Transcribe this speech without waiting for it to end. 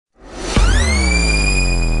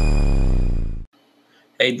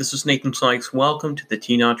Hey, this is Nathan Sykes. Welcome to the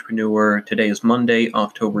Teen Entrepreneur. Today is Monday,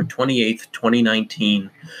 October 28th,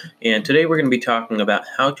 2019. And today we're going to be talking about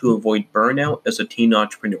how to avoid burnout as a teen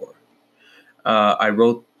entrepreneur. I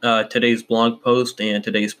wrote today's blog post and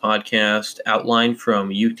today's podcast outline from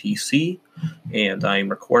UTC, and I'm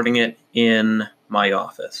recording it in my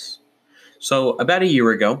office. So about a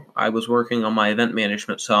year ago, I was working on my event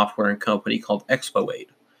management software and company called Expo8.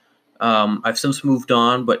 I've since moved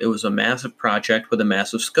on, but it was a massive project with a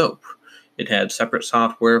massive scope. It had separate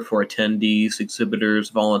software for attendees, exhibitors,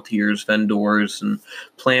 volunteers, vendors, and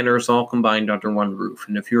planners all combined under one roof.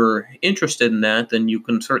 And if you're interested in that, then you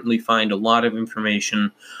can certainly find a lot of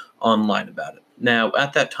information online about it. Now,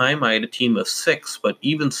 at that time, I had a team of 6, but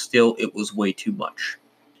even still, it was way too much.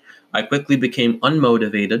 I quickly became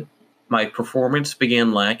unmotivated, my performance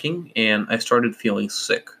began lacking, and I started feeling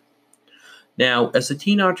sick. Now, as a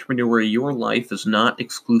teen entrepreneur, your life is not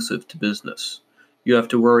exclusive to business. You have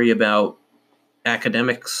to worry about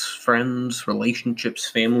academics, friends, relationships,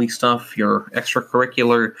 family stuff, your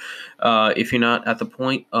extracurricular. If you're not at the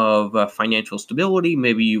point of financial stability,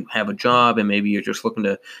 maybe you have a job and maybe you're just looking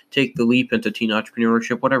to take the leap into teen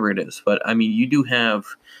entrepreneurship, whatever it is. But I mean, you do have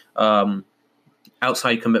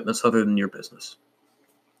outside commitments other than your business.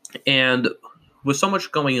 And with so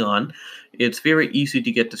much going on, it's very easy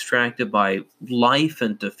to get distracted by life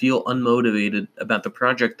and to feel unmotivated about the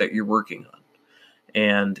project that you're working on.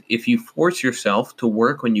 And if you force yourself to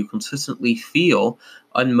work when you consistently feel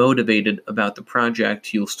unmotivated about the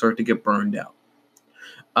project, you'll start to get burned out.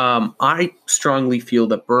 I strongly feel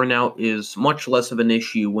that burnout is much less of an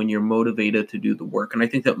issue when you're motivated to do the work. And I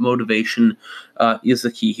think that motivation is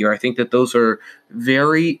the key here. I think that those are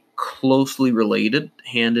very closely related,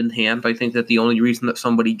 hand in hand. I think that the only reason that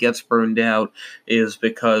somebody gets burned out is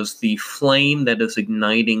because the flame that is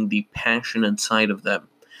igniting the passion inside of them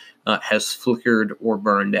has flickered or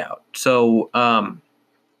burned out. So,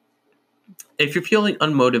 if you're feeling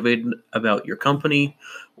unmotivated about your company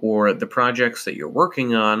or the projects that you're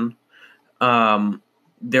working on,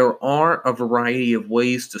 there are a variety of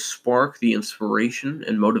ways to spark the inspiration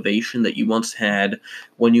and motivation that you once had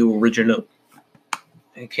when you originally...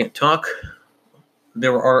 I can't talk.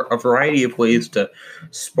 There are a variety of ways to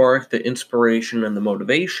spark the inspiration and the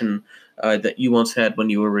motivation that you once had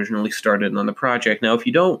when you originally started on the project. Now, if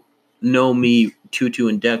you don't know me too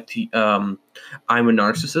in depth, I'm a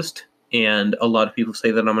narcissist. And a lot of people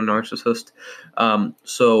say that I'm a narcissist.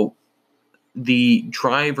 So the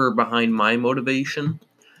driver behind my motivation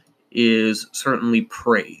is certainly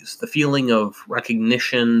praise. The feeling of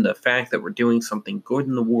recognition, the fact that we're doing something good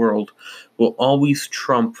in the world will always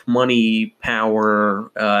trump money,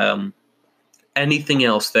 power, anything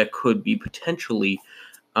else that could be potentially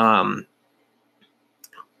the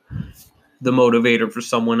motivator for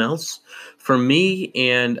someone else. For me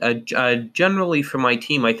and generally for my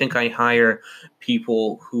team, I think I hire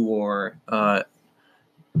people who are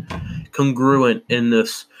congruent in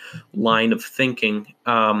this line of thinking.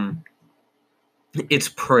 It's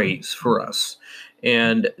praise for us.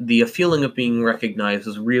 And the feeling of being recognized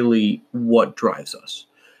is really what drives us.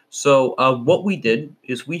 So what we did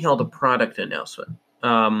is we held a product announcement.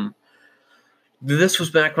 This was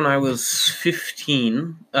back when I was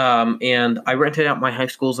 15, and I rented out my high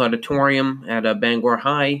school's auditorium at Bangor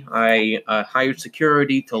High. I hired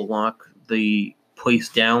security to lock the place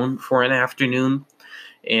down for an afternoon,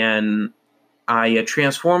 and I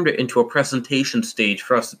transformed it into a presentation stage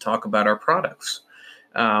for us to talk about our products.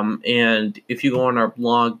 And if you go on our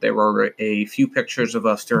blog, there are a few pictures of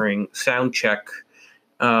us during sound check.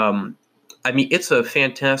 I mean, it's a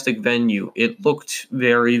fantastic venue. It looked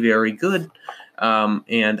very, very good.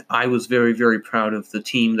 And I was very, very proud of the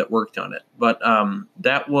team that worked on it. But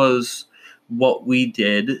that was what we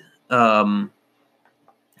did to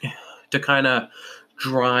kind of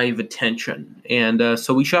drive attention. And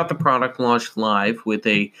so we shot the product launch live with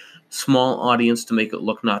a small audience to make it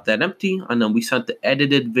look not that empty. And then we sent the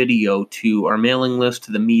edited video to our mailing list,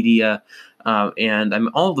 to the media. And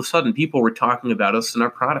all of a sudden, people were talking about us and our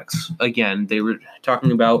products. Again, they were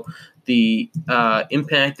talking about the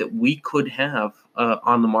impact that we could have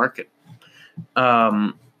on the market.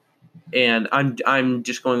 And I'm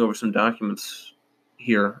just going over some documents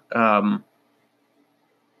here.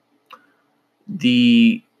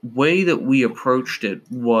 The way that we approached it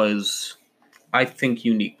was, I think,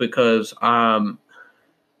 unique because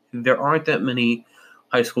there aren't that many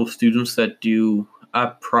high school students that do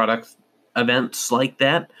product events like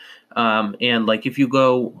that. And like if you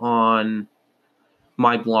go on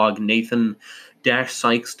my blog,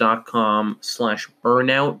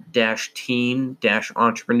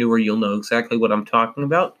 nathan-sykes.com/burnout-teen-entrepreneur, you'll know exactly what I'm talking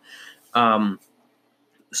about.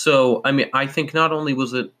 So, I mean, I think not only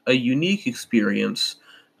was it a unique experience,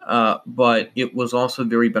 but it was also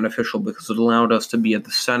very beneficial because it allowed us to be at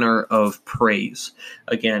the center of praise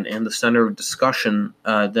again and the center of discussion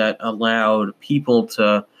that allowed people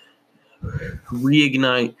to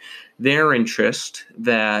reignite their interest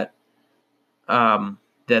that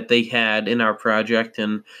they had in our project,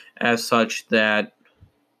 and as such, that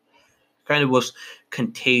kind of was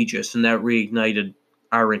contagious, and that reignited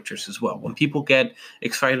our interest as well. When people get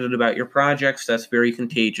excited about your projects, that's very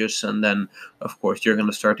contagious, and then, of course, you're going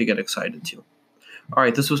to start to get excited too. All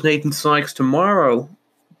right, this was Nathan Sykes. Tomorrow,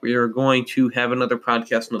 we are going to have another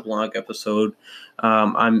podcast and a blog episode.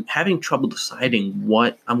 I'm having trouble deciding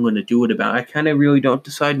what I'm going to do it about. I kind of really don't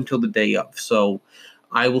decide until the day of. So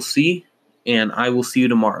I will see, and I will see you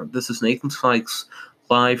tomorrow. This is Nathan Sykes,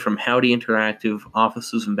 live from Howdy Interactive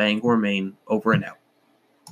offices in Bangor, Maine. Over and out.